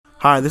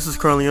Hi, this is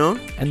Carleone.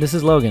 And this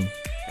is Logan.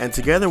 And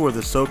together we're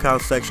the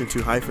SoCal Section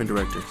 2 Hyphen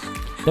Directors.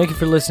 Thank you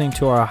for listening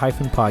to our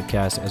Hyphen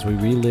podcast as we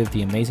relive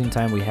the amazing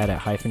time we had at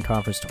Hyphen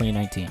Conference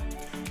 2019.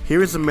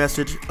 Here is a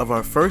message of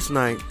our first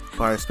night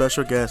by our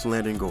special guest,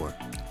 Landon Gore.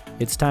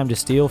 It's time to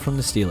steal from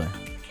the stealer.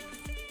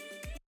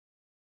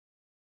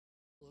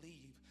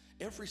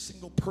 Every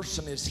single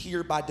person is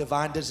here by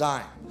divine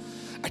design.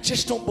 I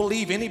just don't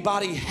believe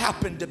anybody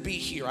happened to be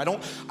here. I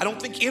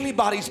don't think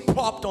anybody's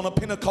plopped on a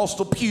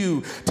Pentecostal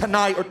pew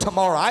tonight or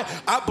tomorrow.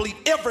 I believe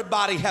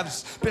everybody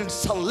has been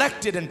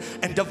selected and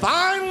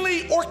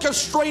divinely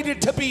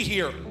orchestrated to be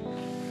here.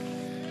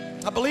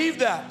 I believe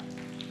that.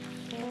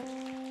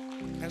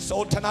 And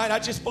so tonight I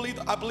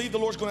believe the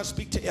Lord's going to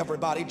speak to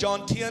everybody.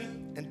 John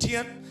 10 and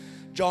 10.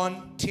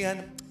 John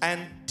 10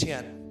 and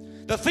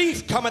 10. The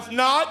thief cometh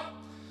not,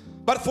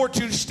 but for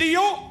to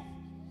steal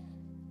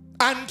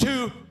and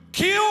to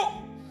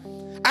kill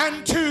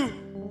and to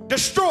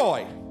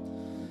destroy.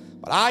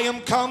 But I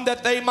am come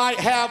that they might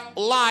have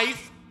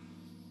life.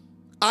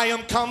 I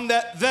am come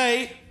that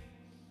they,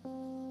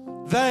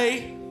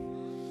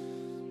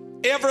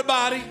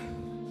 everybody,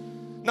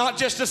 not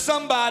just a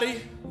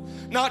somebody,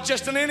 not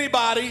just an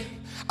anybody.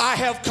 I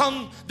have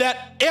come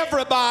that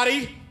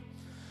everybody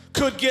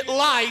could get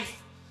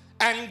life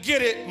and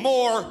get it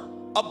more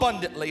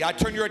abundantly. I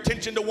turn your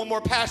attention to one more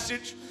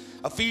passage,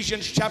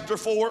 Ephesians chapter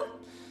 4.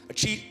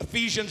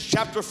 Ephesians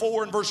chapter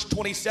 4 and verse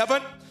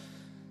 27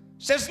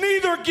 says,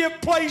 neither give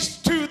place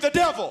to the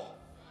devil.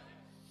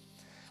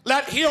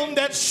 Let him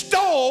that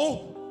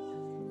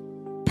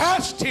stole,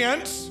 past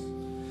tense,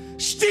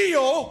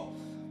 steal,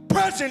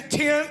 present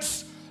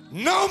tense,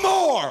 no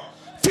more,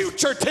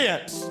 future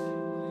tense.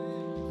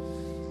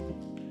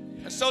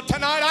 And so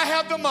tonight I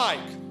have the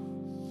mic,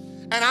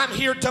 and I'm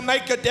here to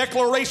make a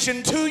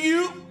declaration to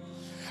you,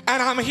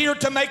 and I'm here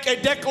to make a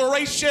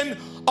declaration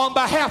on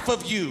behalf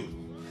of you.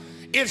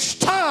 It's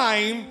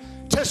time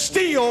to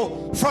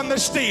steal from the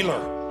stealer.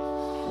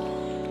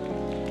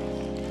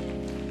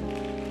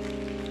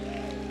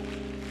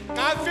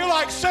 I feel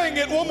like saying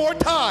it one more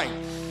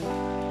time.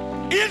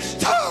 It's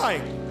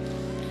time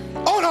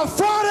on a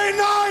Friday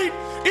night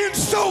in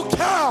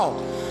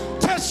SoCal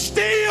to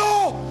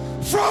steal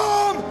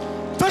from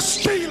the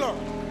stealer.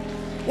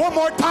 One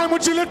more time,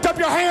 would you lift up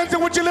your hands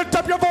and would you lift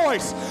up your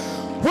voice?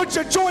 Would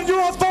you join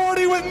your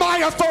authority with my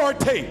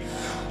authority?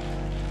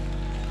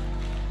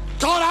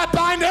 God, I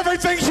bind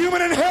everything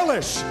human and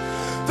hellish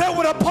that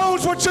would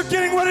oppose what you're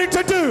getting ready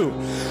to do.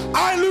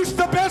 I loose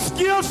the best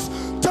gifts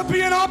to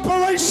be in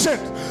operation.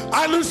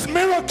 I loose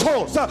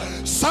miracles,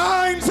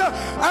 signs,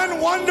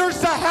 and wonders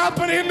to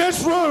happen in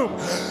this room.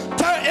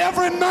 To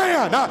every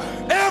man,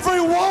 every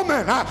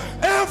woman,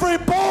 every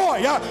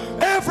boy,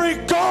 every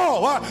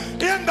girl,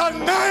 in the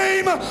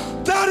name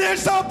that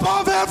is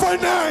above every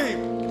name.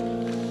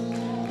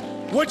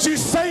 Would you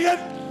say it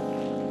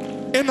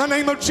in the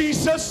name of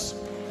Jesus?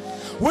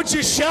 Would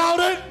you shout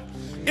it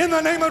in the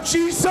name of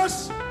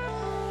Jesus?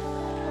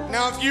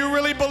 Now, if you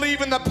really believe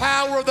in the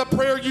power of the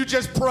prayer you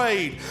just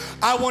prayed,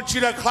 I want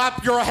you to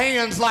clap your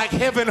hands like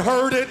heaven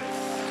heard it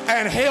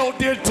and hell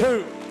did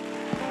too.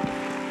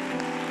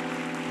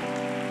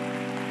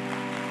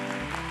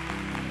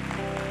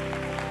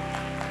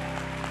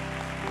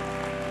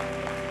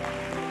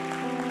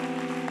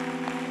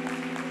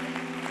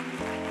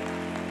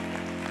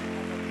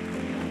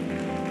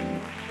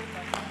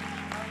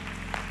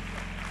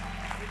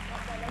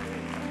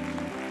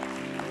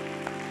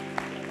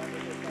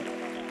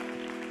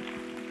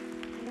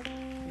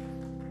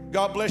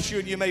 God bless you,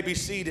 and you may be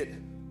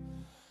seated.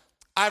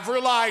 I've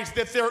realized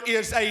that there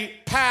is a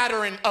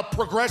pattern of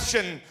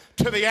progression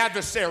to the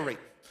adversary.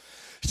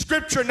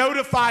 Scripture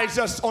notifies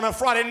us on a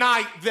Friday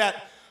night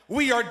that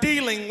we are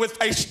dealing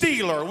with a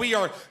stealer. We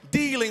are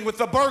dealing with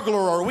a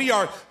burglar. We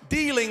are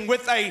dealing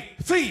with a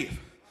thief.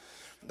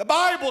 The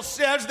Bible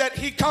says that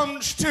he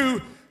comes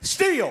to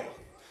steal.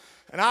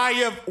 And I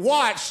have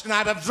watched and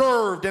I've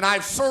observed and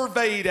I've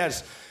surveyed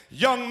as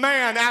young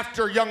man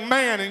after young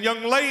man and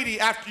young lady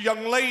after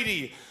young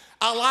lady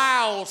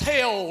allows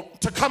hell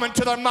to come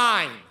into their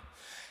mind,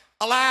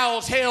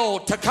 allows hell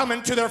to come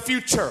into their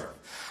future,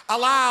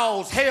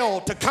 allows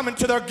hell to come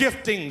into their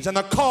giftings and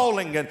their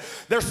calling and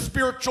their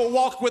spiritual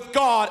walk with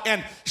God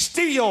and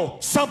steal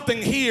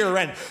something here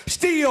and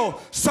steal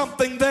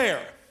something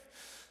there.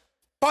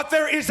 But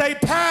there is a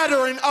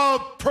pattern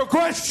of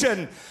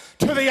progression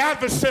to the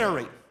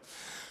adversary.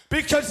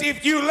 Because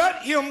if you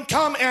let him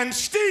come and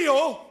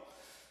steal,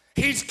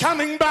 he's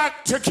coming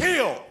back to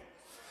kill.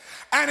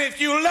 And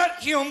if you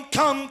let him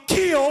come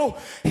kill,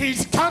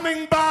 he's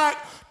coming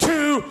back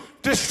to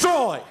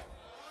destroy.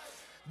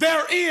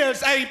 There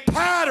is a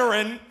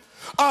pattern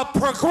of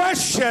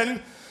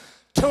progression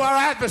to our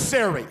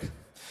adversary.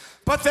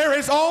 But there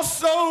is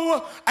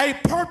also a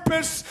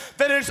purpose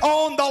that is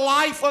on the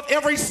life of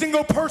every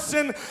single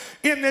person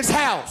in this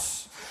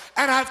house.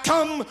 And I've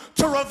come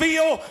to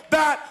reveal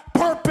that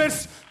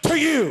purpose to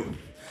you.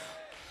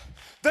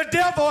 The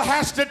devil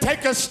has to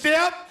take a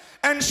step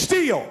and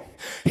steal.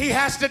 He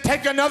has to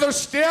take another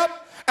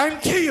step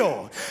and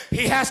kill.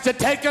 He has to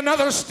take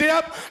another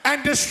step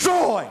and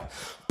destroy.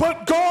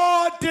 But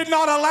God did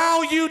not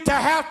allow you to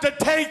have to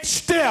take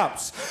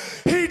steps.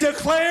 He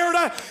declared,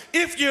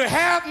 if you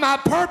have my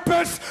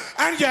purpose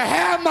and you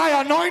have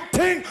my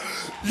anointing,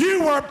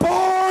 you were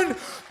born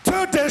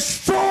to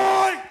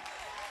destroy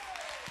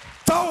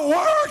the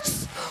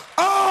works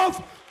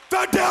of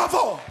the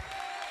devil.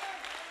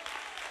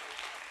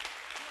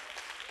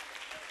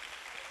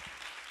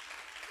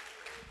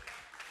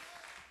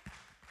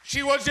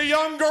 She was a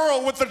young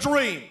girl with a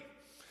dream.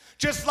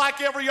 Just like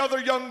every other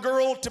young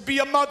girl, to be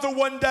a mother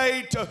one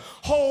day, to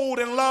hold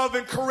and love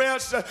and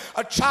caress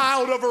a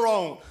child of her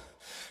own.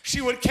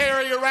 She would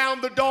carry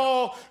around the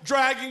doll,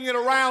 dragging it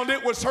around.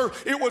 It was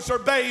her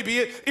baby.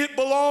 It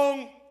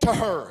belonged to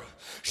her.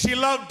 She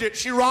loved it.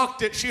 She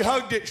rocked it. She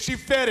hugged it. She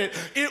fed it.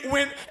 It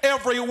went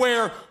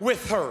everywhere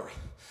with her.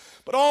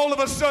 But all of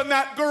a sudden,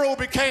 that girl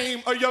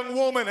became a young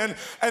woman,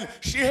 and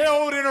she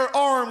held in her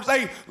arms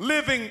a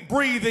living,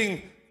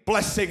 breathing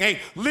blessing, a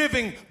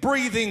living,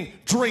 breathing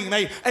dream,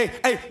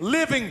 a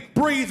living,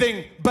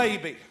 breathing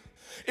baby.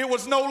 It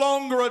was no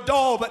longer a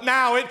doll, but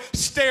now it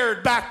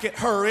stared back at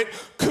her. It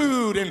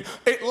cooed and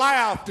it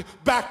laughed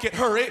back at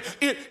her.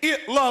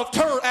 It loved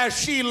her as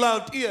she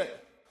loved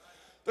it.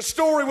 The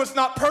story was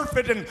not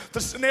perfect, and the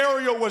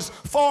scenario was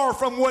far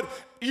from what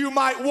you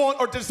might want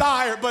or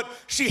desire, but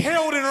she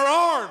held in her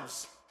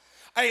arms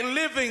a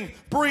living,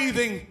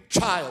 breathing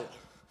child.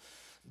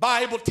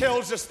 Bible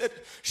tells us that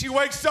she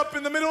wakes up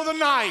in the middle of the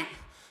night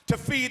to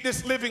feed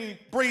this living,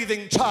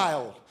 breathing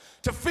child,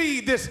 to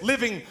feed this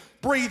living,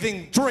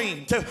 breathing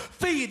dream, to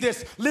feed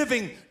this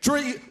living,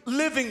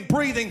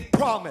 breathing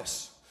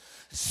promise.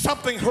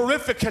 Something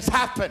horrific has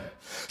happened.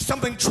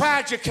 Something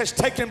tragic has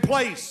taken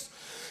place.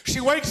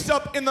 She wakes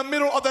up in the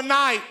middle of the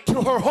night to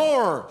her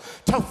horror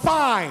to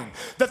find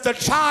that the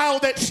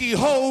child that she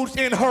holds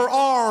in her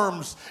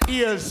arms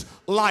is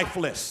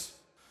lifeless.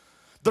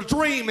 The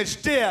dream is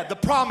dead. The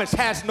promise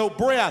has no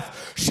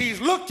breath. She's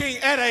looking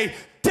at a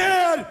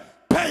dead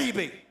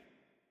baby.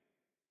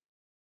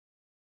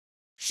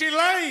 She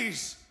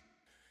lays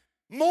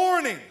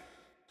mourning,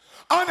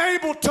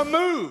 unable to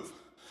move,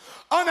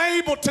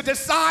 unable to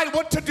decide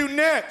what to do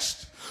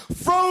next,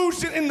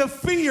 frozen in the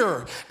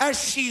fear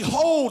as she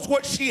holds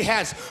what she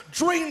has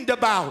dreamed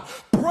about,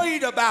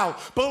 prayed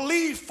about,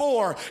 believed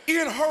for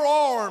in her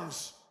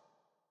arms,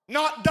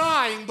 not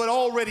dying but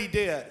already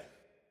dead.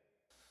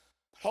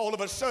 All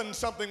of a sudden,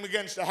 something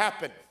begins to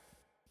happen.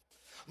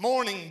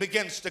 Morning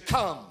begins to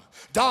come.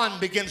 Dawn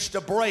begins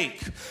to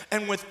break.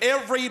 And with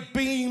every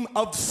beam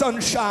of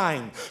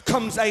sunshine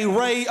comes a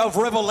ray of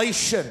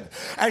revelation.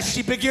 As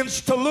she begins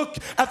to look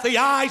at the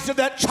eyes of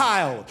that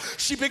child,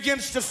 she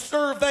begins to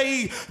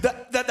survey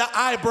the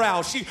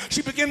eyebrows.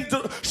 She begins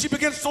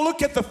to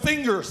look at the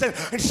fingers,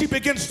 and she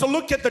begins to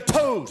look at the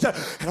toes.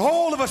 And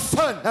all of a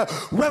sudden,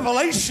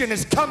 revelation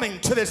is coming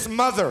to this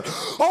mother.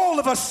 All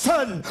of a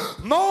sudden,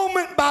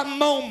 moment by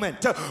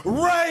moment,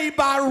 ray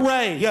by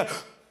ray,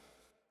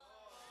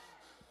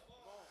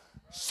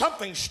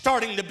 something's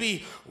starting to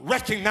be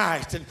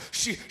recognized, and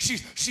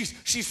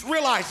she's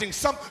realizing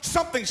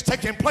something's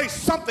taking place,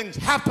 something's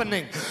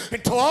happening,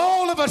 until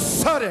all of a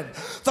sudden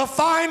the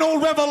final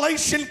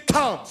revelation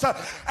comes,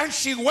 and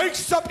she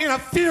wakes up in a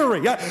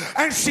fury,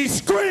 and she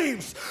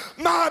screams,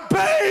 "My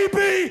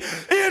baby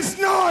is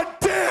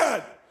not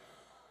dead.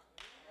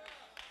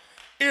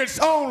 It's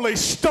only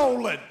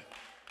stolen."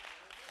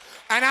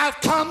 And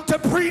I've come to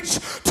preach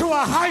to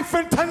a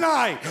hyphen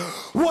tonight.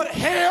 What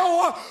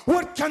hell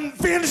would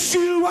convince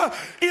you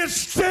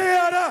is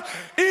dead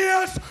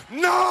is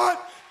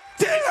not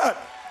dead.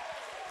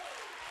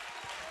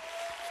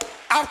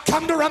 I've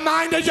come to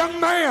remind a young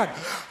man.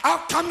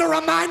 I've come to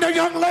remind a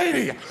young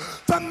lady.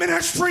 The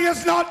ministry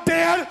is not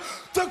dead.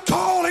 The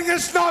calling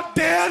is not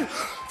dead.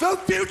 The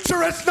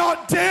future is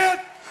not dead.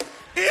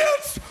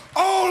 It's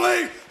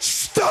only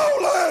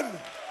stolen.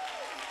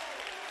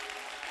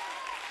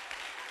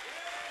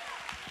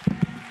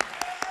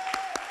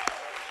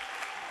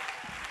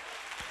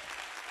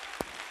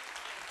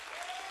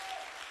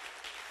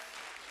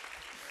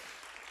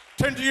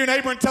 Turn to your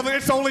neighbor and tell them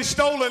it's only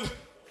stolen.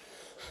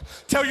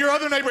 Tell your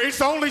other neighbor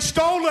it's only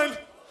stolen.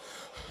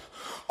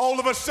 All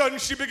of a sudden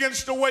she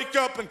begins to wake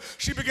up, and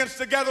she begins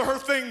to gather her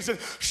things, and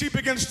she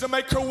begins to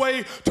make her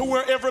way to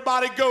where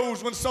everybody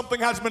goes when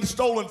something has been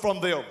stolen from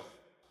them.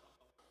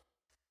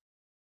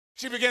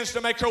 She begins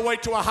to make her way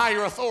to a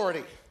higher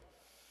authority.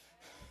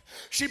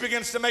 She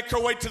begins to make her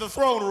way to the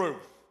throne room.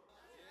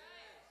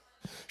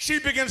 She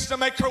begins to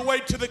make her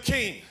way to the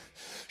king.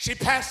 She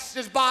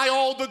passes by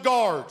all the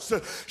guards.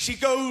 She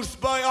goes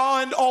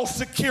beyond all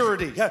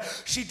security.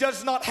 She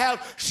does not have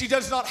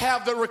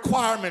the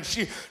requirements.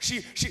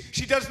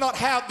 She does not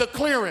have the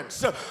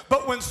clearance.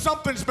 But when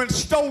something's been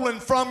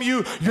stolen from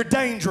you, you're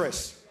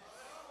dangerous.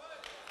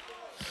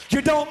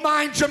 You don't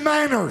mind your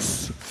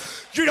manners.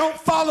 You don't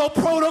follow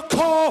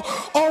protocol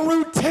or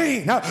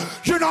routine.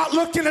 You're not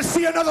looking to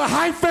see another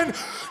hyphen.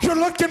 You're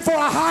looking for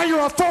a higher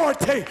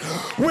authority.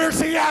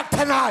 Where's he at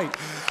tonight?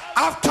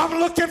 I've come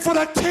looking for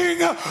the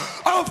King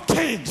of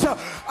Kings.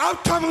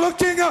 I've come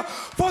looking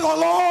for the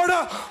Lord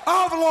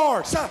of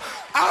Lords.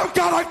 I've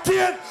got to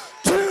get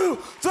to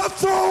the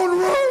throne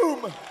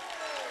room.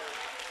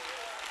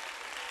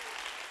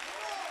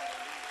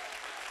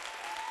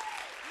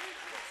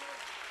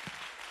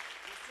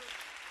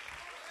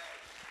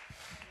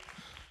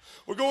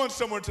 We're going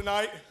somewhere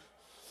tonight.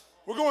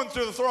 We're going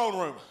through the throne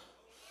room.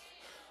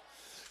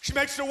 She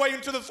makes her way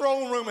into the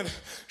throne room and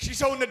she's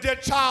holding a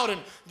dead child,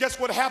 and guess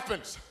what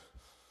happens?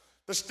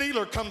 The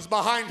stealer comes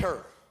behind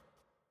her,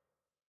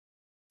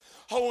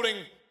 holding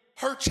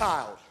her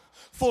child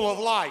full of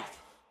life.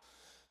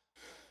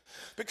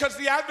 Because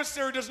the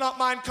adversary does not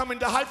mind coming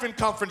to Hyphen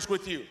Conference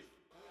with you.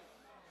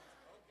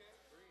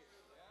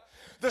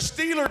 The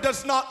stealer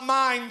does not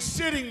mind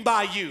sitting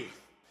by you.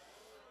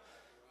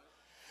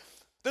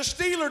 The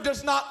stealer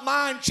does not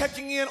mind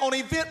checking in on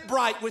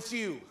Eventbrite with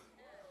you.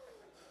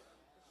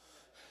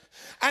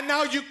 And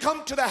now you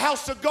come to the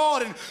house of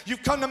God and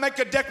you've come to make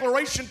a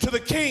declaration to the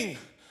King.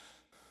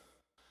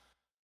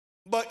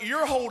 But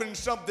you're holding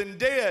something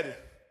dead.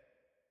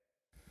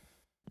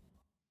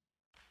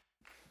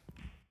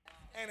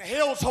 And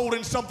hell's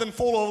holding something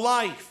full of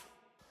life.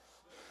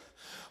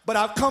 But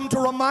I've come to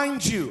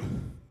remind you,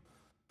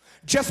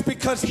 just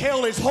because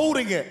hell is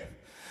holding it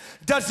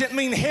doesn't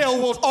mean hell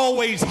will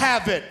always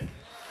have it.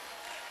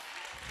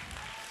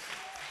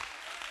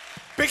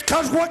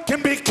 Because what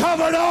can be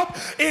covered up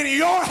in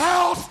your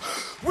house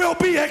will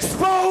be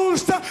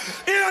exposed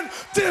in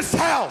this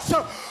house.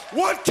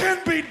 What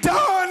can be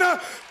done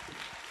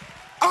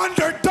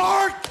under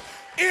dark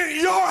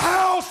in your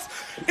house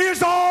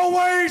is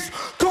always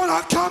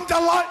gonna come to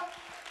light.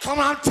 Come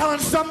on, I'm telling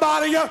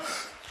somebody,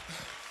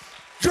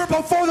 you're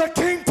before the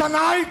King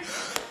tonight.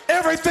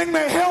 Everything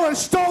that hell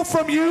has stole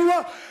from you,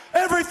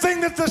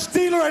 everything that the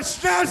stealer has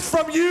snatched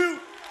from you,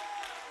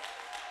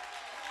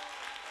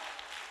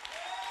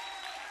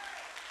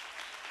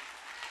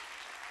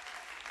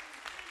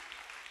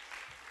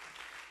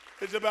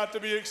 is about to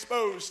be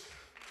exposed.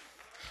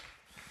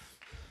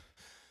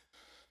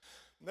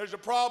 There's a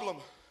problem.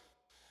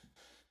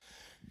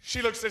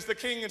 She looks at the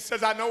King and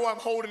says, I know I'm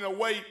holding a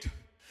weight,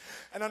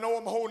 and I know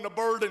I'm holding a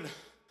burden,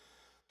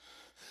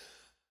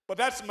 but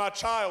that's my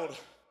child.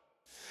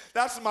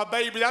 That's my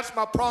baby. That's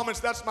my promise.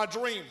 That's my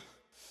dream.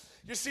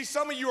 You see,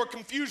 some of you are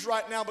confused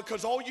right now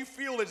because all you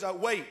feel is a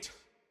weight.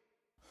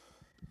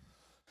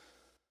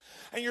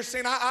 And you're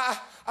saying, I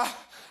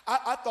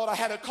thought I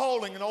had a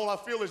calling, and all I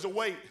feel is a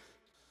weight.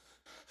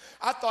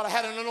 I thought I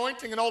had an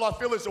anointing, and all I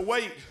feel is a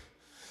weight.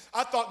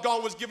 I thought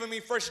God was giving me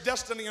fresh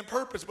destiny and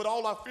purpose, but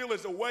all I feel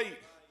is a weight.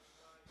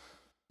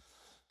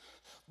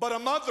 But a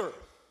mother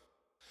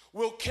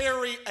will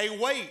carry a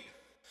weight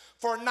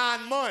for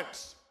 9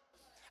 months,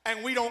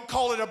 and we don't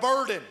call it a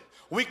burden.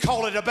 We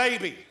call it a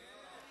baby.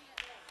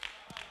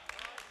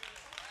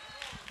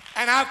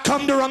 And I've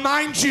come to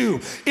remind you,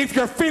 if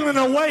you're feeling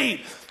a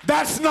weight,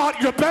 that's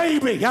not your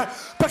baby,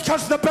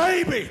 because the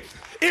baby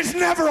is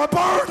never a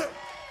burden.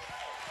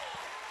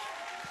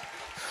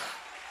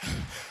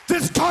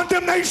 This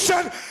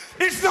condemnation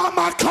is not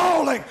my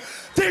calling.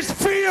 This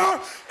fear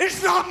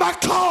is not my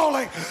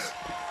calling.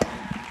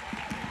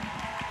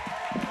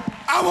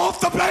 I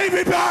want the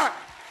baby back.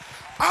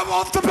 I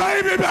want the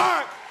baby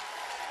back.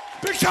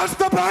 Because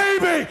the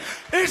baby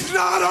is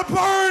not a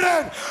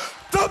burden.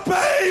 The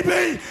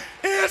baby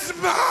is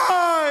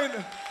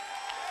mine.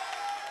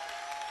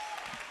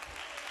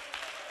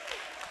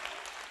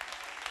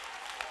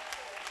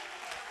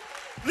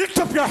 Lift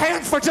up your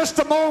hands for just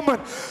a moment.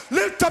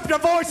 Lift up your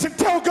voice and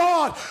tell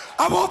God,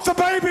 I want the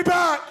baby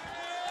back.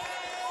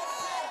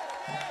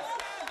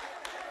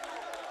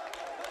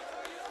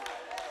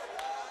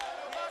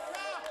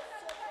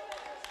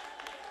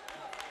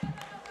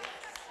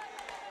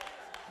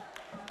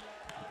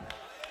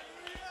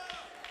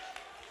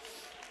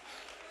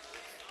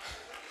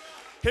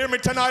 Hear me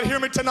tonight, hear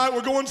me tonight.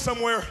 We're going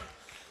somewhere.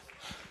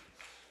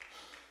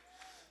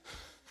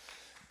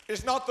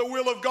 It's not the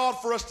will of God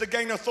for us to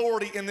gain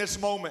authority in this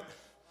moment.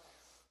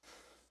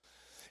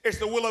 It's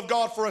the will of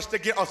God for us to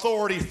get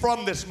authority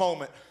from this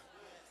moment.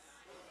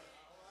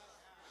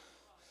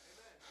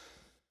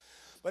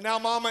 But now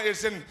mama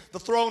is in the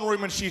throne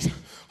room and she's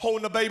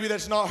holding a baby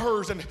that's not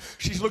hers, and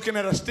she's looking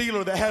at a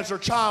stealer that has her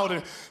child,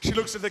 and she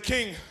looks at the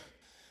King.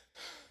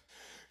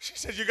 She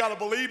says, you got to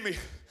believe me,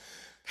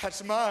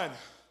 that's mine.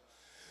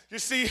 You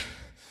see,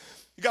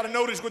 you got to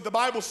notice what the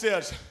Bible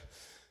says.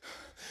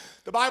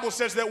 The Bible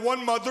says that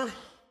one mother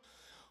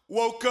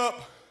woke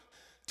up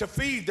to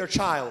feed their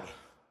child.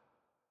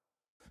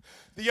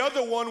 The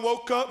other one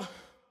woke up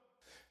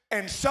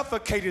and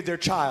suffocated their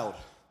child.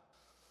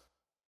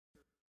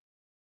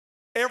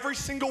 Every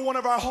single one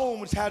of our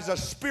homes has a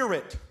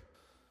spirit.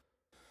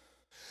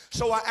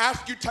 So I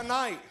ask you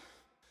tonight,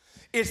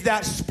 is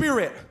that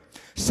spirit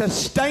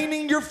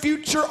sustaining your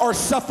future or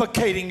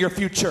suffocating your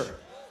future?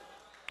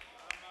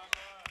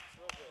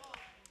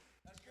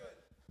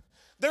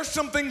 There's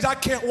some things I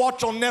can't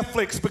watch on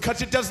Netflix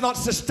because it does not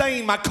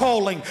sustain my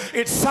calling.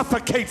 It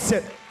suffocates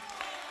it.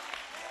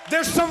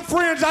 There's some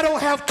friends I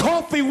don't have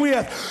coffee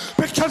with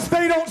because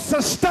they don't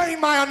sustain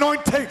my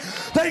anointing.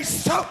 There's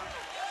some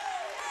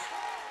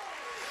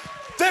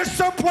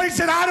place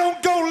that I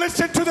don't go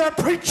listen to their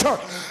preacher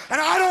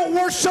and I don't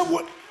worship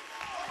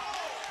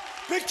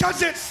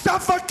because it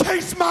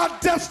suffocates my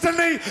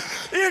destiny.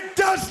 It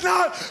does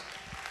not.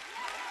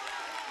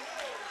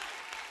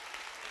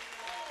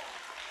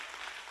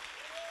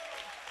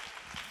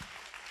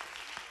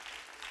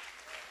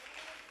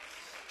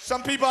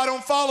 Some people I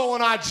don't follow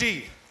on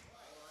IG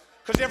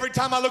because every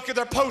time I look at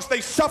their posts, they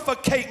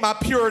suffocate my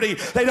purity.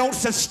 They don't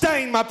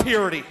sustain my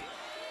purity.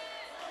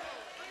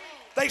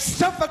 They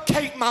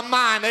suffocate my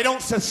mind. They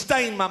don't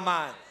sustain my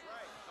mind.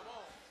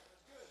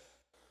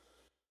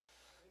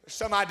 There's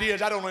some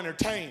ideas I don't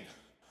entertain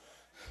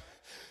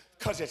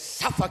because it's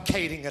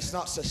suffocating. It's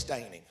not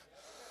sustaining.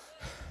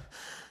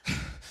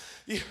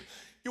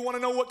 You want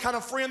to know what kind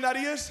of friend that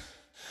is?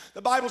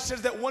 The Bible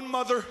says that one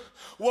mother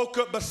woke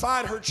up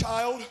beside her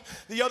child.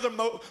 The other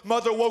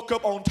mother woke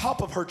up on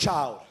top of her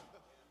child.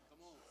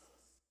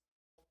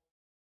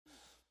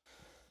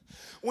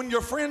 When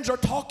your friends are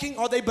talking,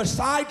 are they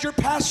beside your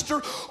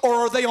pastor or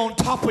are they on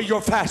top of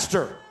your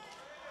pastor?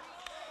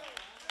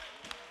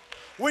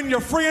 When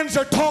your friends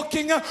are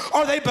talking,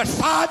 are they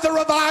beside the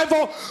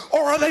revival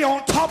or are they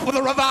on top of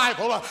the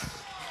revival?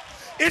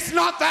 It's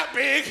not that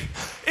big.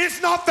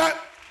 It's not that.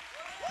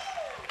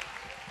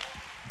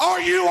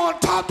 Are you on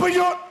top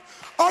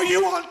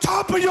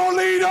of your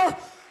leader,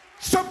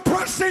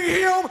 suppressing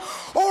him,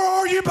 or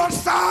are you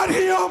beside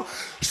him?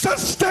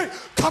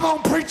 Come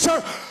on,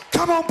 preacher.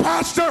 Come on,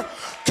 pastor.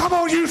 Come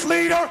on, youth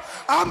leader.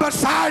 I'm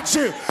beside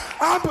you.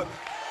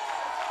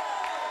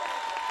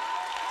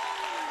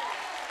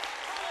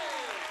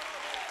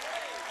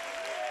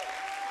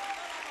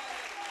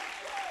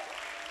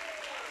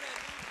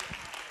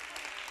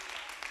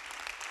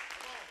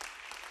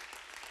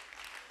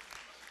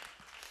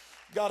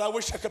 God, I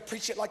wish I could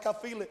preach it like I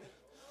feel it.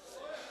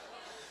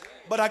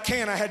 But I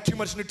can't. I had too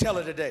much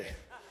Nutella today.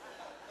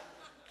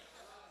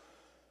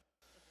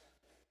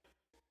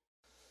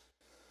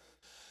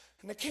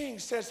 And the king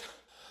says,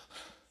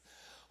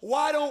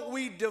 why don't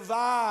we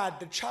divide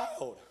the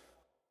child?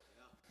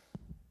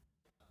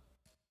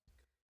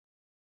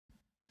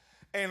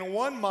 And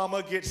one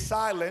mama gets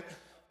silent,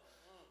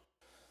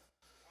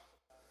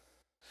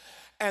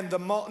 and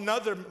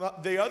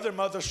the other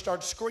mother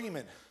starts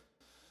screaming.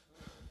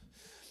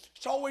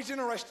 It's always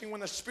interesting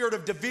when the spirit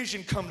of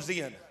division comes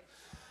in.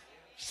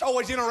 It's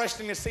always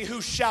interesting to see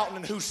who's shouting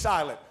and who's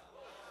silent.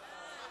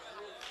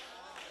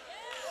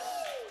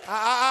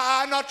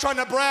 I'm not trying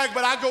to brag,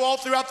 but I go all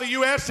throughout the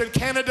U.S. and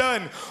Canada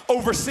and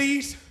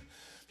overseas.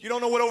 If you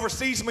don't know what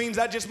overseas means,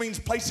 that just means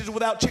places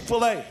without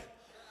Chick-fil-A.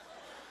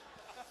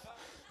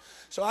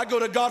 So I go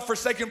to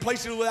God-forsaken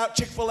places without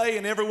Chick-fil-A,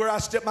 and everywhere I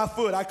step my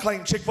foot, I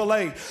claim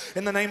Chick-fil-A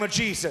in the name of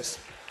Jesus.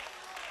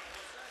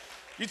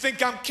 You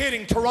think I'm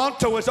kidding?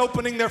 Toronto is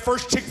opening their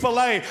first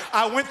Chick-fil-A.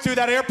 I went through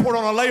that airport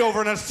on a layover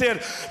and I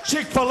said,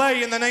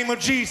 Chick-fil-A in the name of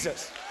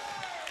Jesus.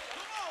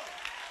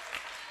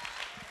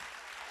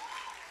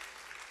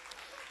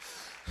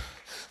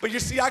 But you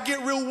see, I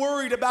get real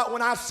worried about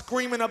when I'm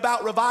screaming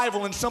about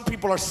revival and some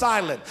people are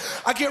silent.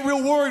 I get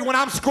real worried when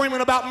I'm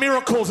screaming about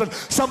miracles and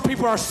some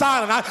people are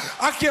silent.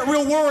 I get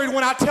real worried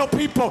when I tell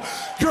people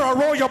you're a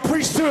royal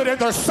priesthood and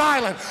they're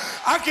silent.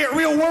 I get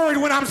real worried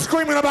when I'm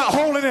screaming about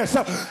holiness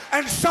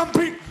and some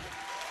people.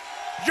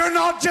 You're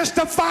not just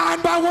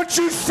defined by what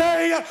you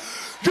say,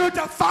 you're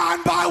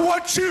defined by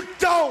what you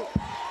don't.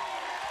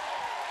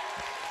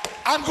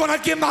 I'm going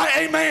to give my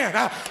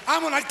amen.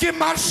 I'm going to give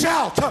my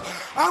shout.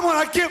 I'm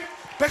going to give...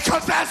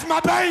 Because that's my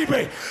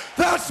baby.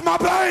 That's my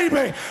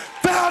baby.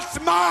 That's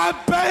my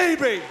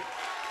baby.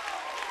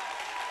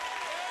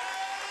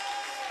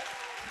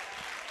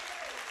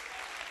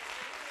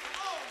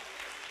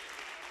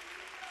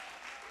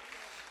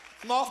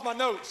 I'm off my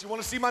notes. You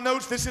want to see my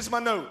notes? This is my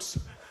notes.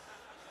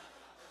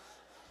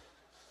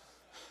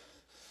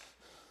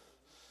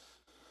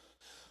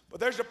 But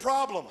there's a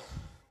problem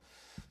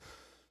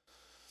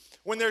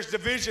when there's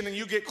division and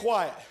you get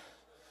quiet.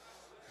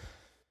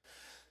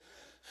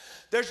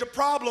 There's a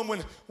problem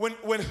when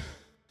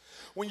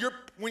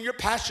your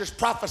pastor's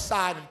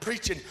prophesying and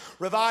preaching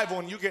revival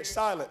and you get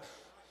silent.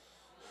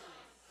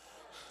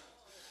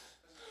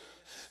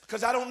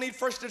 Because I don't need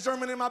first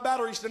discernment in my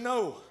batteries to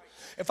know.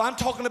 If I'm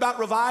talking about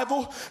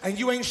revival and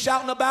you ain't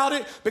shouting about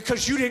it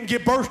because you didn't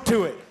give birth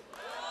to it.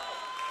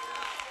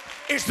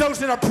 It's those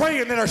that are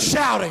praying that are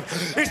shouting.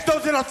 It's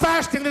those that are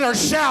fasting that are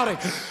shouting.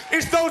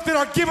 It's those that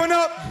are giving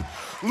up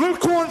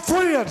lukewarm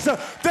friends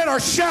that are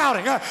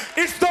shouting.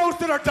 It's those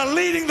that are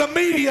deleting the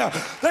media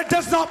that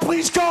does not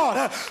please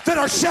God that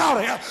are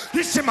shouting.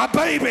 This is my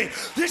baby.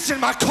 This is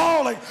my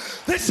calling.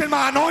 This is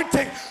my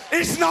anointing.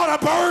 It's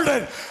not a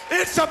burden.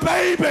 It's a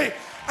baby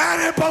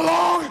and it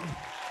belongs.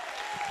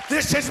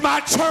 This is my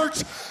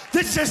church.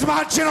 This is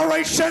my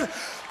generation.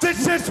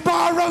 This is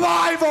my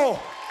revival.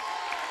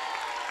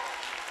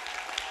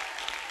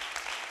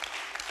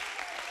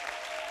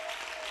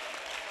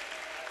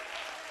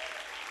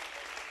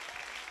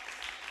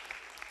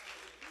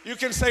 You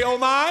can say, oh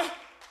my,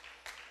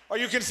 or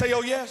you can say,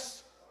 oh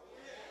yes.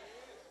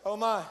 Oh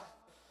my.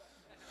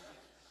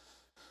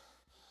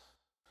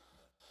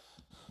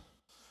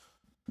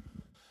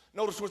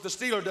 Notice what the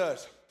stealer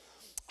does.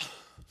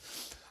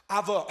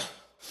 I've thought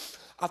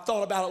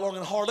about it long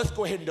and hard. Let's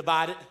go ahead and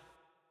divide it.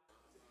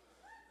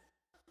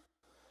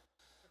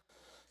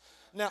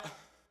 Now,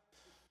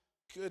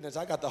 goodness,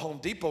 I got the Home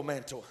Depot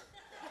mantle.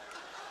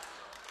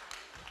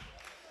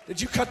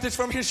 Did you cut this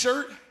from his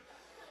shirt?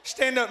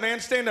 Stand up, man,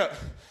 stand up.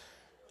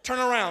 Turn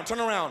around, turn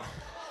around.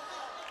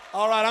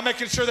 All right, I'm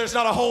making sure there's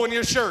not a hole in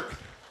your shirt.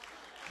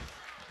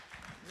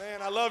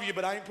 Man, I love you,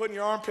 but I ain't putting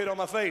your armpit on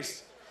my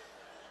face.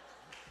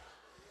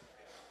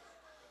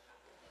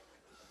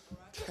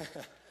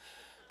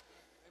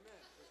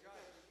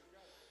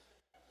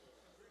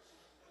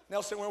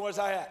 Nelson, where was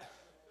I at?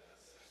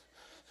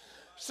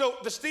 So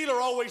the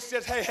stealer always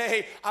says,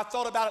 hey, I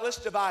thought about it, let's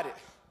divide it.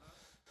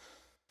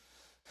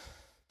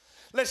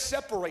 Let's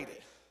separate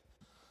it.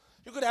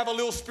 You could have a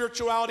little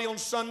spirituality on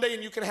Sunday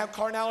and you can have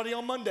carnality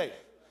on Monday.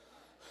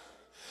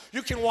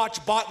 You can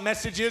watch bot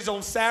messages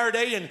on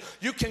Saturday and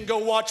you can go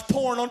watch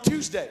porn on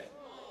Tuesday.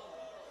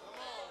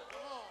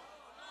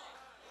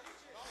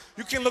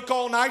 You can look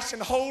all nice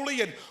and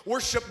holy and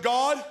worship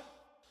God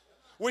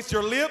with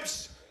your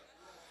lips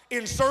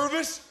in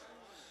service.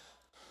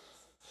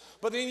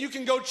 But then you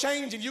can go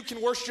change and you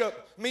can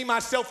worship me,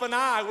 myself, and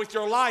I with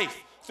your life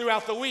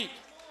throughout the week.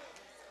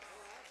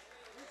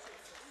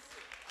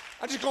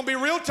 I'm just going to be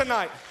real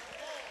tonight.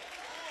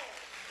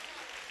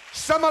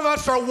 Some of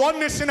us are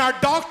oneness in our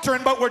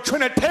doctrine, but we're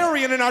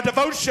Trinitarian in our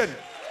devotion.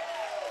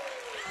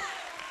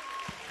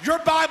 Your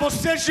Bible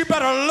says you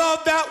better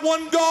love that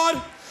one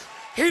God.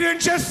 He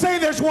didn't just say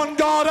there's one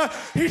God.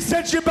 He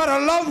said you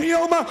better love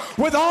him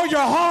with all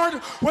your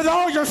heart, with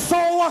all your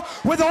soul,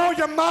 with all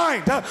your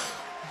mind.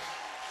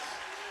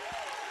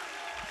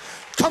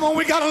 Come on,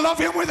 we got to love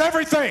him with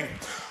everything.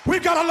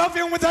 We've got to love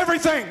him with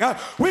everything.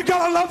 We've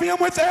got to love him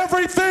with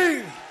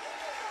everything.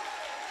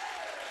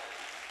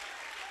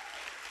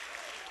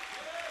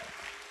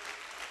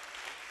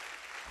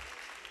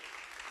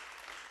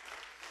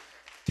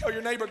 Tell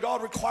your neighbor,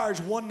 God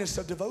requires oneness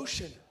of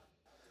devotion.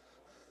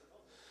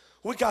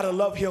 We got to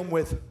love him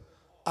with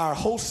our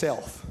whole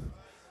self,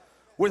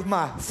 with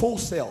my full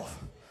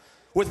self,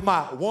 with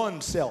my one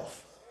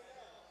self.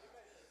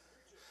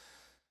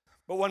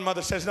 But one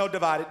mother says, no,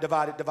 divide it,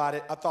 divide it, divide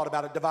it. I thought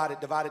about it, divide it,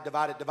 divide it,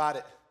 divide it, divide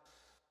it.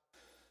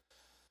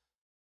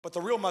 But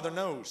the real mother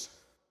knows.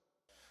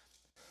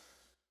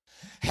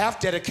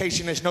 Half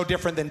dedication is no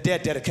different than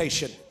dead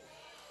dedication.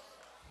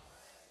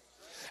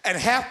 And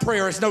half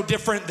prayer is no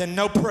different than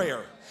no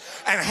prayer.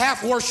 And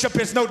half worship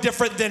is no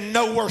different than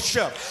no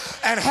worship.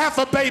 And half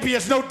a baby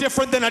is no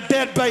different than a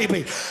dead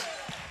baby.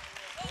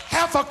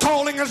 Half a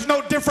calling is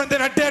no different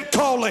than a dead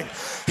calling.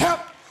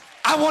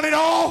 I want it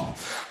all.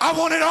 I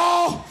want it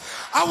all.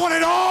 I want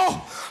it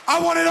all. I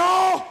want it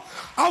all.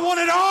 I want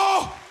it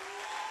all.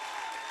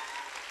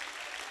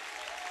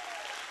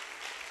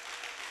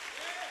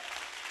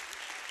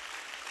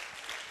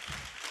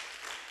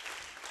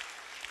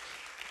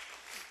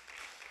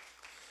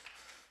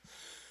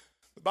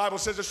 The Bible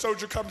says the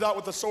soldier comes out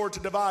with a sword to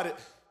divide it.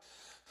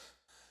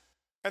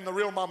 And the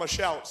real mama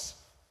shouts.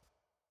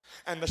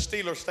 And the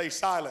stealer stays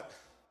silent.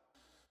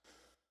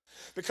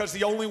 Because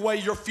the only way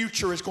your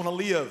future is going to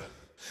live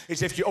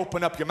is if you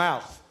open up your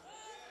mouth.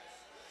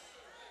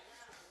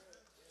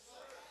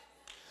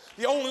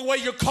 The only way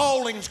your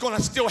calling is going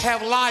to still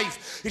have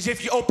life is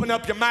if you open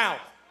up your mouth.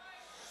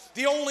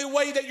 The only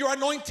way that your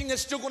anointing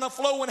is still going to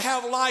flow and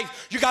have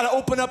life, you got to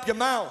open up your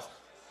mouth.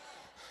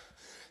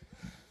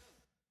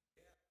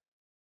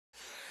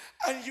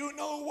 And you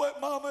know what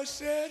mama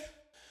said?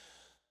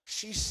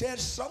 She said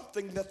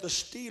something that the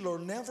stealer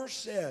never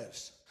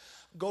says.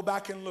 Go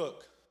back and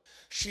look.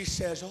 She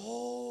says,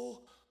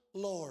 oh,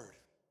 Lord.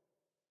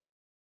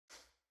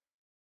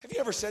 Have you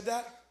ever said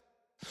that?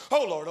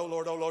 Oh, Lord, oh,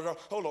 Lord, oh, Lord,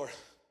 oh, Lord.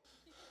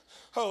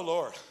 Oh,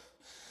 Lord.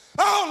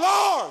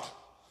 Oh, Lord.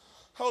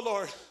 Oh,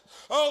 Lord.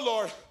 Oh,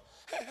 Lord.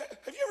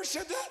 Have you ever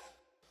said that?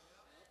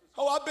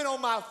 Oh, I've been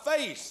on my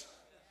face,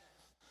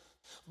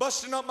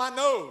 busting up my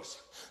nose,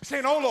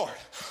 saying, oh, Lord.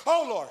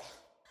 Oh, Lord.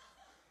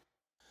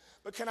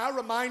 But can I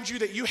remind you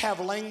that you have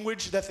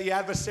language that the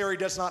adversary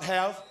does not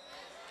have?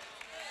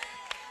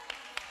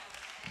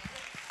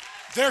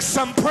 There's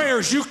some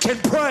prayers you can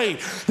pray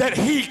that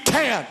he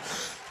can't.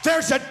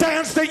 There's a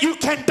dance that you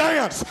can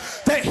dance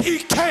that he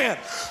can't.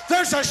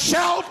 There's a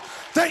shout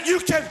that you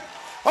can,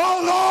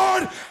 oh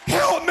Lord,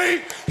 help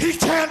me. He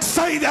can't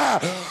say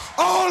that.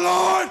 Oh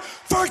Lord,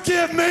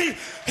 forgive me.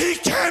 He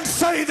can't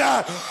say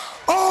that.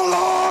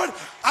 Oh Lord,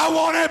 I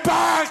want it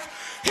back.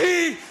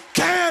 He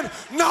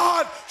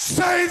cannot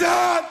say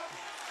that.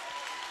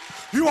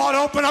 You ought to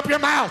open up your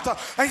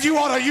mouth and you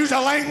ought to use a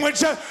language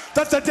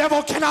that the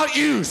devil cannot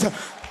use.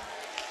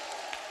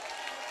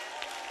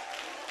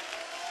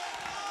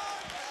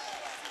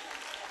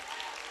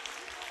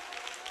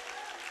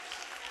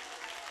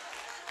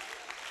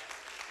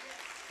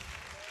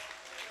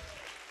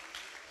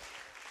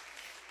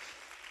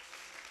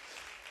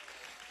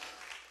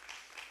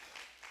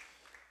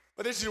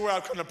 But this is where I'm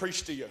going to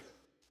preach to you.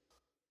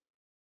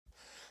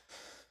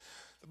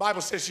 The Bible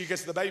says she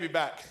gets the baby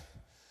back.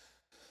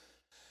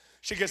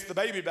 She gets the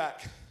baby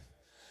back.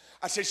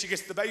 I said she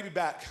gets the baby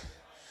back.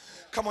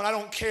 Come on, I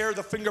don't care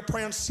the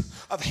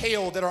fingerprints of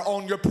hell that are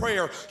on your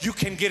prayer. You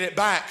can get it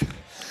back.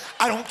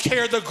 I don't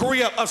care the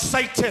grip of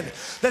Satan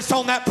that's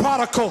on that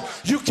prodigal.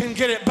 You can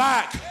get it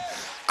back.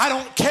 I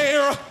don't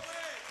care.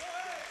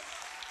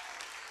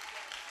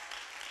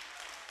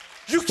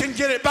 You can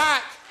get it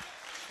back.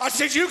 I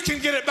said you can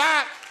get it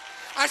back.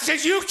 I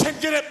said you can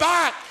get it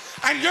back.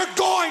 And you're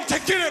going to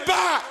get it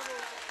back.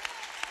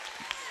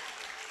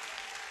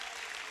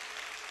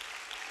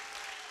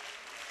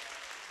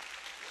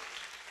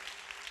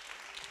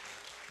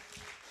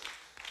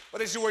 But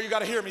this is where you got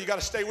to hear me. You got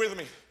to stay with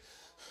me.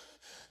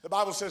 The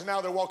Bible says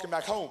now they're walking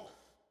back home.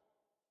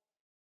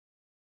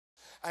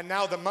 And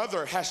now the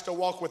mother has to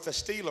walk with the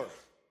stealer.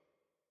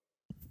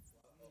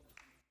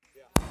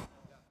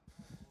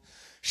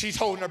 She's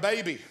holding her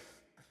baby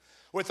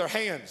with her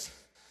hands,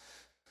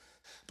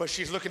 but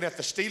she's looking at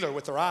the stealer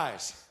with her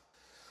eyes.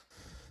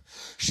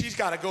 She's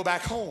got to go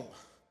back home.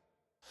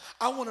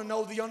 I want to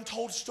know the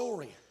untold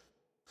story.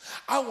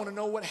 I want to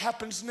know what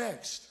happens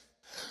next.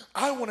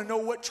 I want to know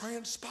what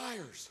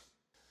transpires.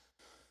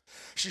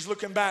 She's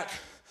looking back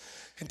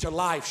into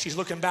life. She's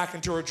looking back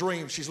into her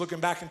dreams. She's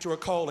looking back into her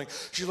calling.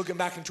 She's looking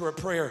back into her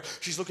prayer.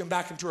 She's looking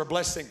back into her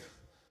blessing.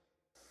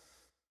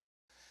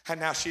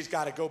 And now she's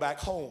got to go back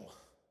home.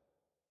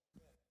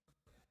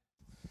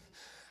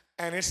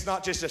 And it's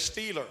not just a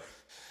stealer.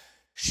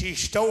 She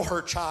stole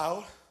her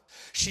child.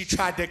 She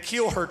tried to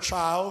kill her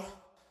child.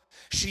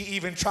 She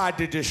even tried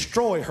to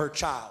destroy her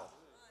child.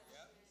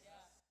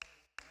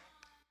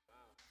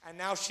 And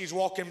now she's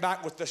walking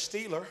back with the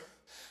stealer,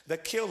 the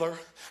killer,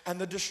 and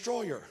the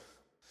destroyer.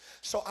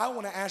 So I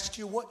want to ask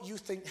you what you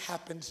think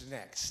happens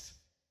next.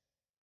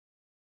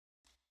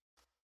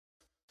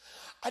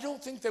 I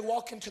don't think they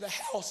walk into the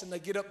house and they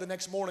get up the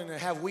next morning and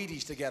have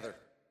Wheaties together.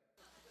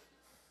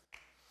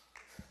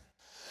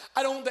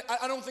 I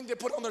don't think they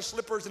put on their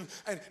slippers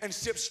and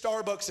sip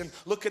Starbucks and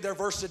look at their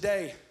verse a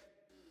day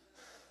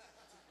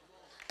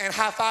and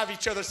high five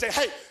each other and say,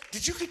 hey,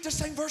 did you get the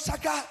same verse I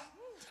got?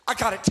 I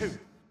got it too.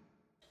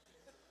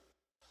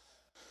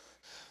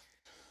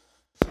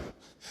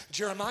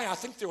 Jeremiah, I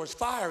think there was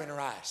fire in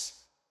her eyes.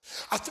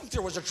 I think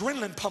there was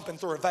adrenaline pumping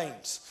through her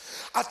veins.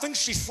 I think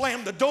she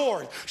slammed the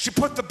door. She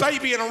put the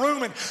baby in a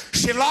room and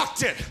she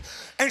locked it.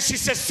 And she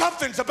said,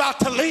 something's about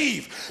to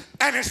leave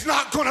and it's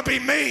not going to be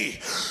me.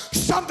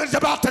 Something's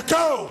about to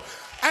go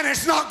and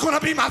it's not going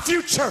to be my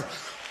future.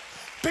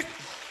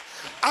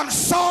 I'm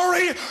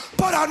sorry,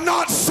 but I'm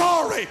not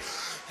sorry.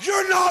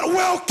 You're not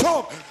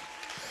welcome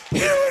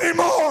here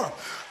anymore.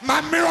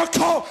 My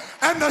miracle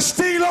and the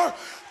stealer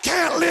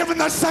can't live in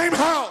the same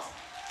house.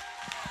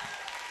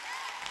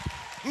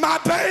 My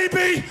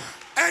baby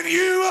and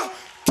you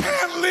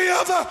can't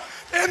live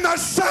in the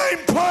same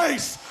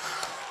place.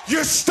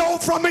 You stole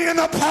from me in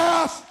the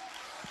past,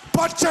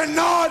 but you're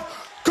not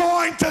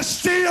going to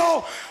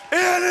steal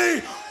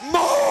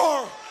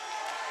anymore.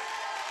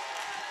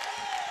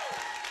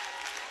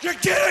 You're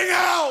getting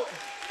out.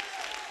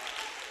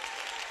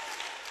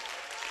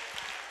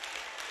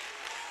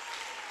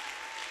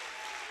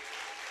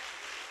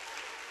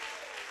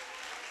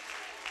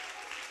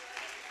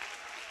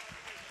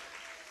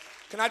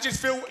 Can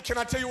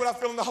I tell you what I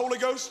feel in the Holy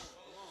Ghost?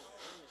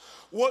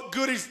 What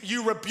good if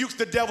you rebuke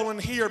the devil in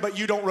here, but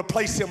you don't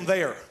replace him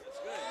there?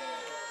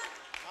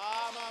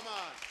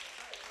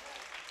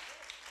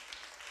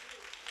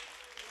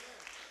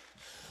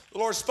 The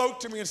Lord spoke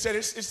to me and said,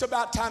 it's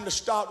about time to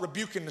stop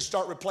rebuking and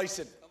start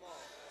replacing.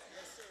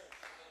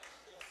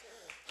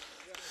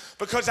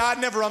 Because I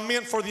never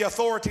meant for the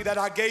authority that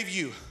I gave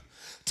you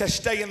to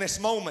stay in this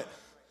moment.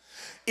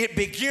 It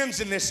begins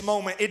in this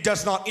moment. It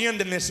does not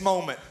end in this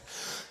moment.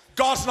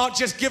 God's not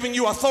just giving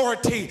you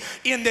authority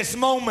in this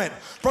moment.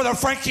 Brother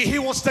Frankie, he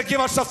wants to give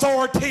us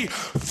authority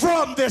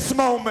from this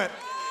moment.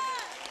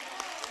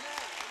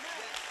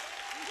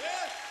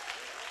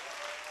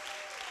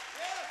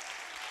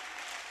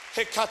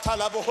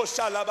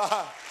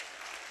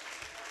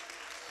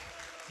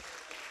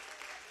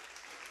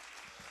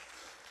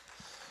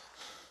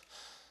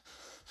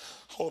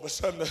 All of a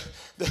sudden,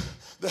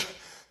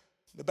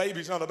 the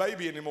baby's not a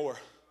baby anymore.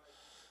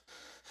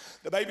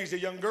 The baby's a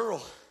young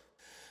girl.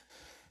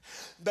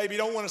 Baby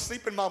don't want to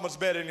sleep in mama's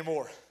bed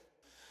anymore.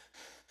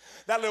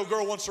 That little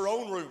girl wants her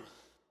own room.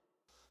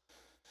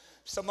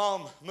 So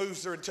mom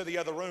moves her into the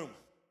other room.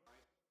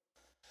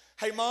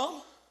 Hey,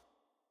 mom,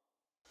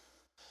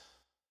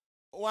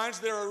 why is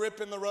there a rip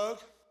in the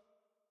rug?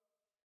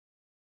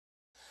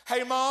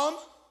 Hey, mom,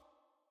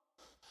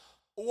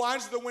 why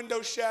is the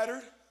window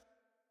shattered?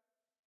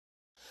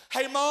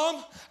 Hey,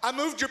 mom, I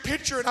moved your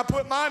picture and I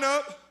put mine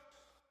up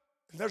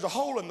and there's a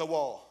hole in the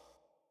wall.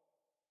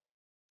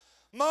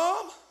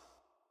 Mom,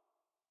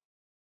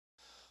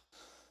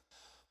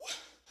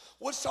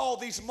 what's all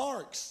these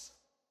marks?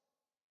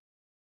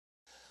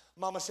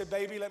 Mama said,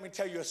 baby, let me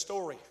tell you a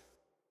story.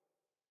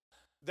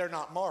 They're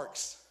not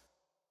marks.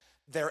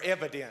 They're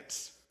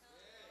evidence.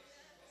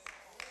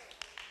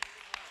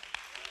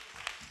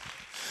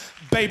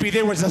 Baby,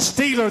 there was a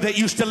stealer that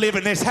used to live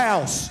in this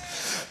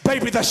house.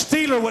 Baby, the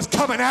stealer was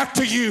coming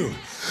after you.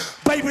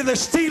 Baby, the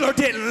stealer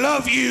didn't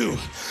love you.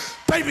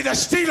 Baby, the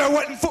stealer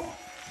wasn't for...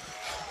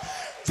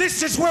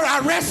 This is where I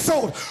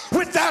wrestled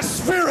with that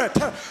spirit.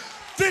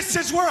 This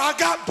is where I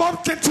got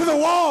bumped into the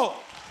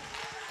wall.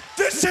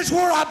 This is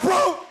where I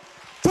broke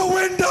the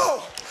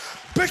window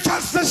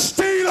because the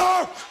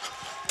stealer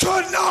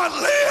could not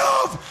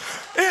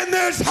live in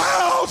this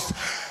house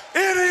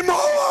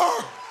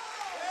anymore.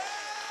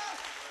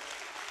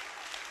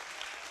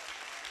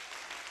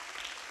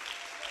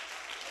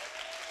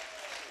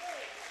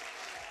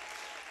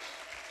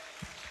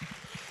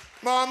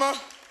 Mama,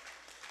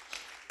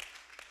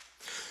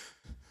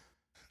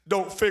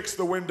 don't fix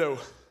the window.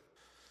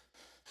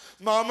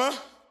 Mama,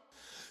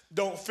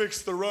 don't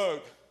fix the rug.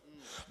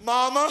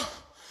 Mama,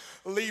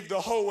 leave the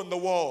hole in the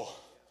wall.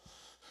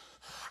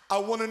 I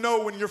want to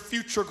know when your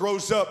future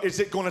grows up, is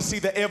it going to see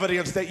the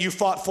evidence that you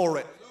fought for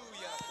it?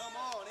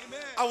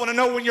 I want to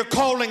know when your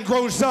calling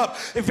grows up,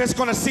 if it's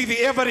going to see the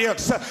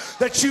evidence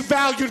that you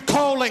valued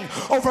calling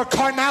over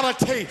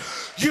carnality.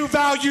 You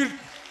valued...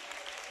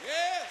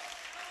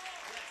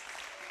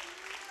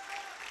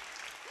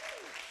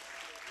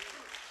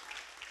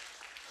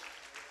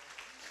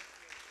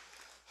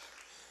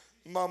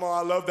 Mama,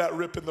 I love that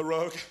rip in the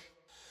rug.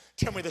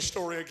 Tell me the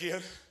story again.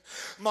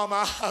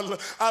 Mama,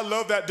 I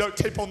love that duct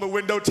tape on the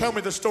window. Tell me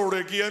the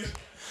story again.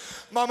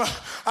 Mama,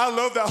 I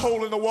love that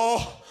hole in the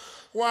wall.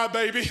 Why,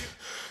 baby?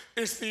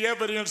 It's the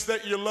evidence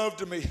that you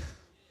loved me.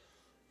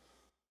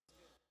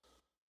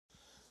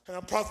 And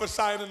I'm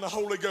prophesying in the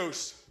Holy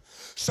Ghost.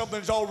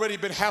 Something's already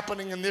been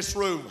happening in this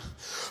room.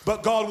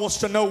 But God wants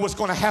to know what's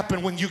going to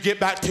happen when you get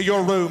back to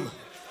your room.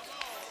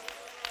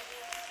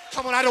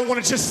 Come on, I don't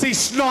want to just see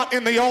snot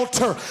in the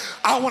altar.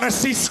 I want to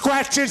see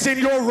scratches in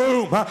your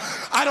room.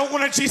 I don't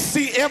want to just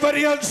see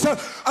evidence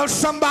of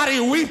somebody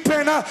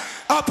weeping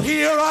up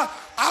here.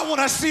 I want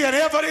to see an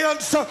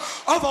evidence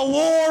of a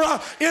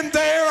war in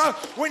there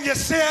when you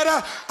said,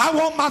 I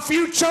want my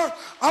future,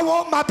 I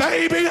want my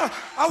baby,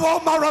 I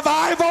want my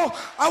revival,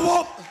 I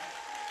want...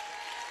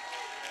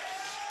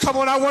 Come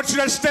on, I want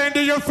you to stand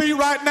to your feet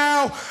right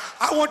now.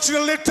 I want you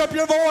to lift up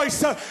your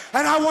voice and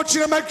I want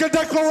you to make a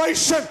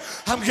declaration.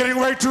 I'm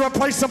getting ready to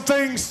replace some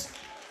things.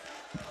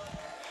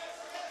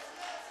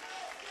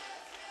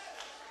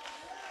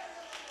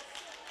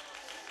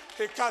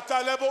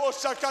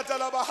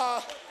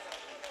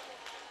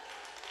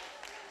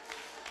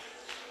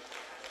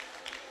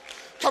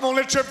 Come on,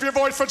 lift up your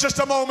voice for just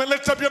a moment.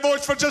 Lift up your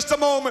voice for just a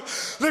moment.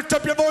 Lift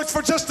up your voice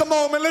for just a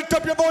moment. Lift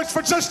up your voice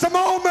for just a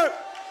moment.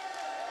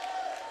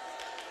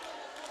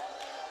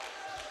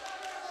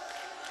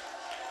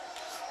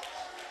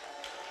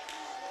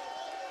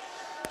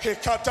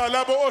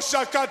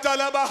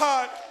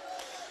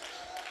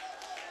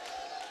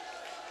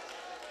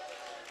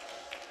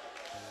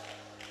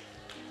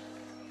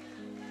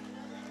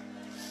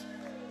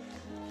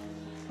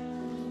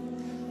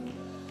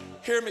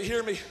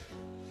 Hear me.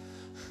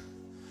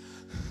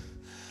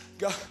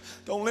 God,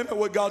 don't limit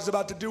what God's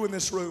about to do in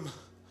this room.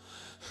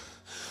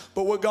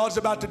 But what God's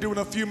about to do in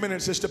a few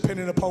minutes is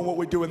dependent upon what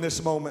we do in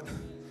this moment.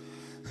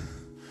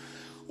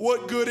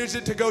 What good is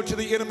it to go to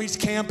the enemy's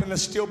camp and to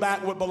steal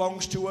back what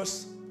belongs to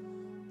us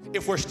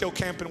if we're still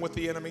camping with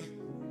the enemy?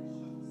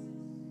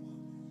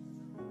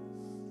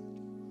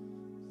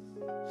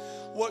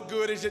 What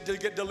good is it to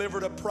get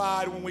delivered of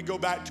pride when we go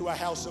back to a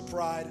house of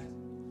pride?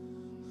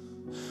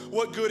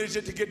 What good is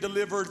it to get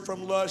delivered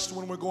from lust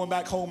when we're going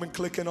back home and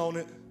clicking on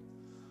it?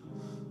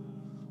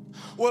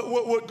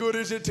 What good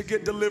is it to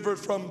get delivered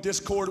from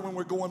discord when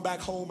we're going back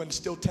home and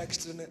still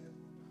texting it?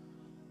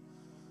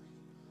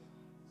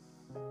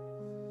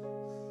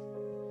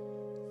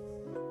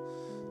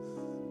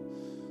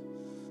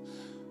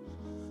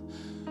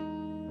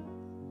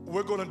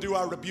 We're going to do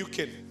our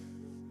rebuking.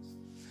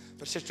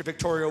 But Sister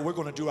Victoria, we're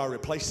going to do our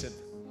replacing.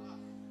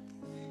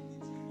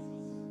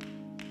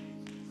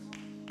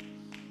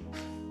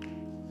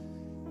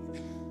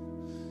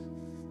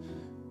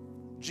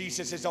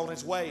 Jesus is on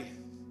his way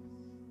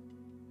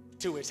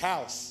to his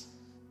house.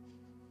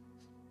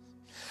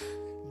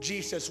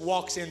 Jesus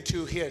walks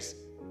into his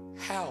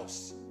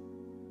house.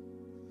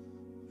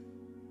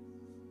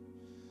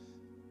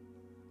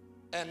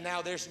 And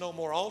now there's no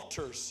more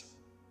altars.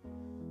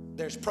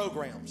 There's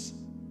programs.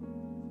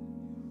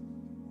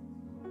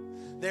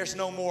 There's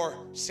no more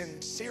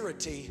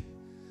sincerity.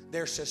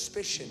 There's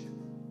suspicion.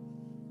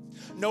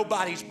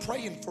 Nobody's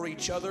praying for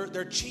each other.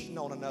 They're cheating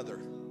on another.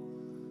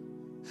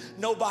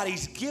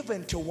 Nobody's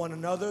giving to one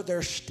another.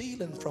 They're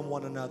stealing from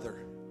one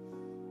another.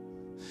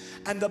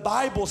 And the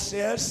Bible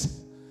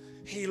says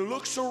he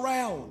looks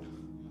around.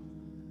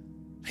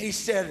 He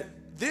said,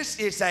 this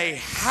is a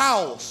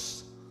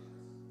house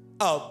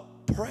of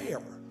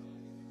prayer.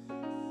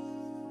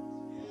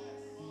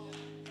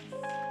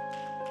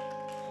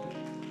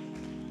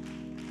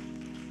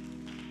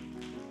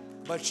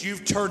 But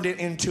you've turned it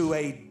into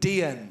a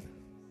den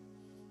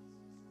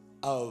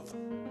of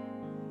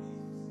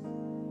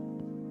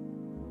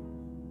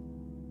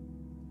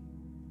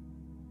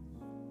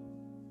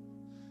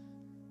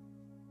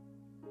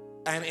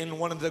and in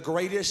one of the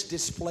greatest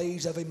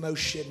displays of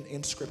emotion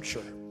in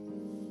Scripture.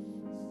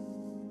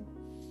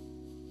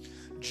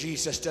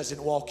 Jesus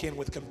doesn't walk in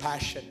with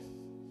compassion.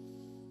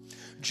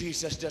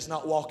 Jesus does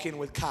not walk in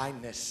with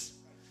kindness.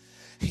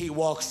 He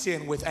walks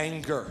in with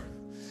anger.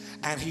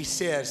 And he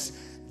says,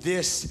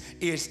 this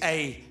is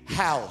a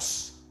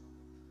house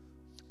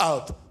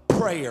of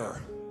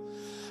prayer,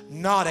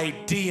 not a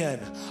den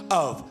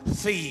of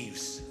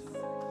thieves.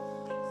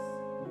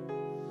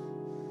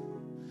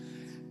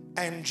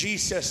 And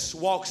Jesus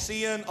walks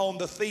in on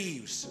the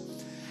thieves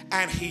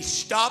and he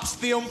stops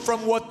them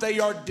from what they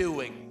are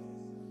doing.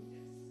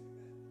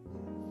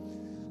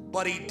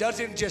 But he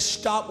doesn't just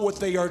stop what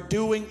they are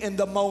doing in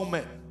the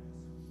moment.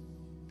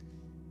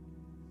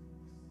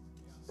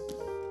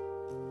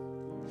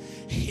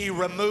 He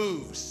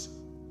removes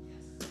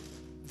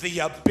the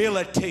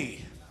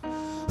ability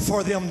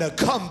for them to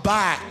come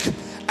back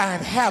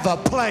and have a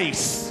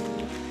place.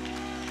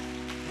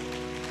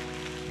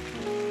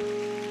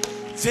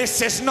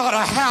 This is not a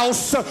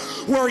house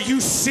where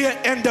you sit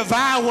and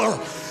devour.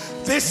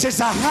 This is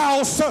a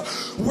house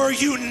where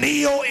you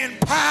kneel in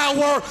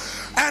power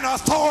and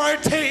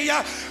authority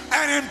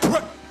and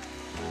in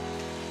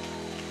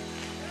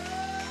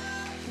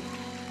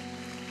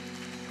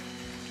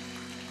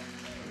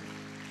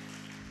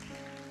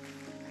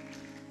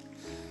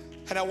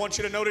And I want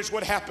you to notice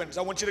what happens.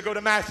 I want you to go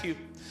to Matthew.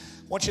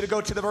 I want you to go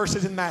to the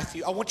verses in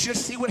Matthew. I want you to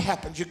see what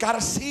happens. You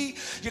gotta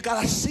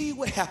see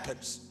what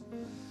happens.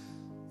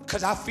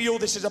 Because I feel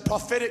this is a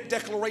prophetic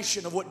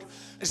declaration of what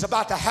is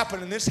about to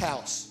happen in this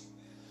house.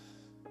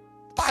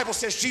 The Bible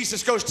says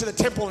Jesus goes to the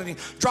temple and he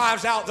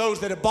drives out those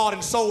that have bought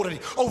and sold, and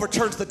he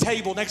overturns the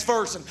table, next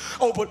verse, and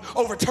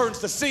overturns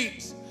the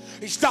seats.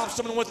 He stops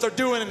them in what they're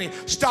doing and he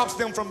stops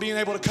them from being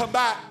able to come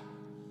back.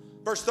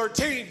 Verse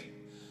 13,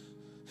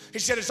 he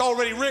said, it's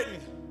already written,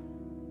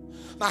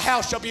 my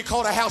house shall be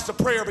called a house of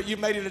prayer, but you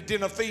made it a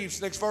den of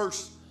thieves. Next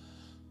verse.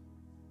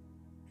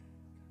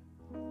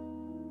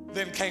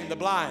 Then came the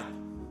blind.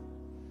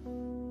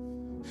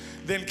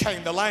 Then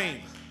came the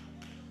lame.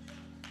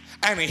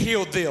 And he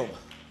healed them.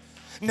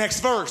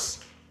 Next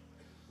verse.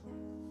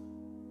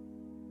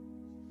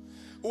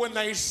 When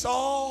they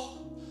saw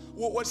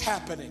what was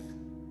happening,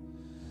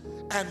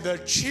 and the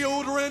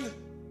children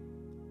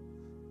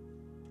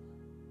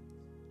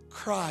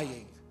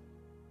crying.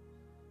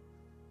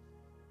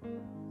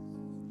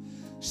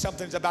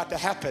 Something's about to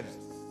happen.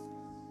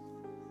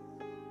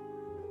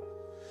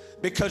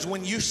 Because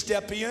when you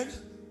step in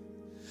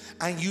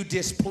and you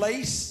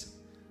displace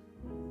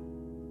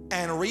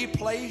and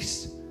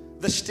replace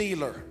the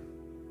stealer,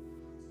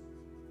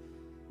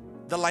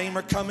 the lame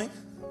are coming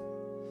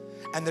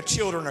and the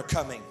children are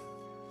coming.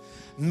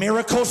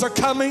 Miracles are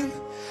coming.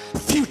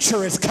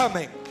 Future is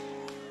coming.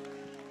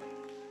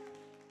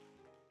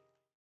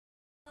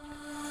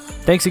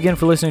 Thanks again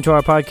for listening to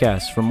our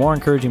podcast. For more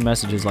encouraging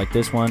messages like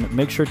this one,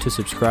 make sure to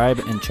subscribe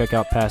and check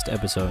out past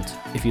episodes.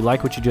 If you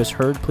like what you just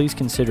heard, please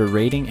consider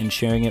rating and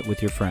sharing it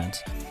with your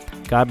friends.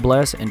 God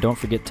bless, and don't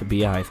forget to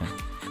be a hyphen.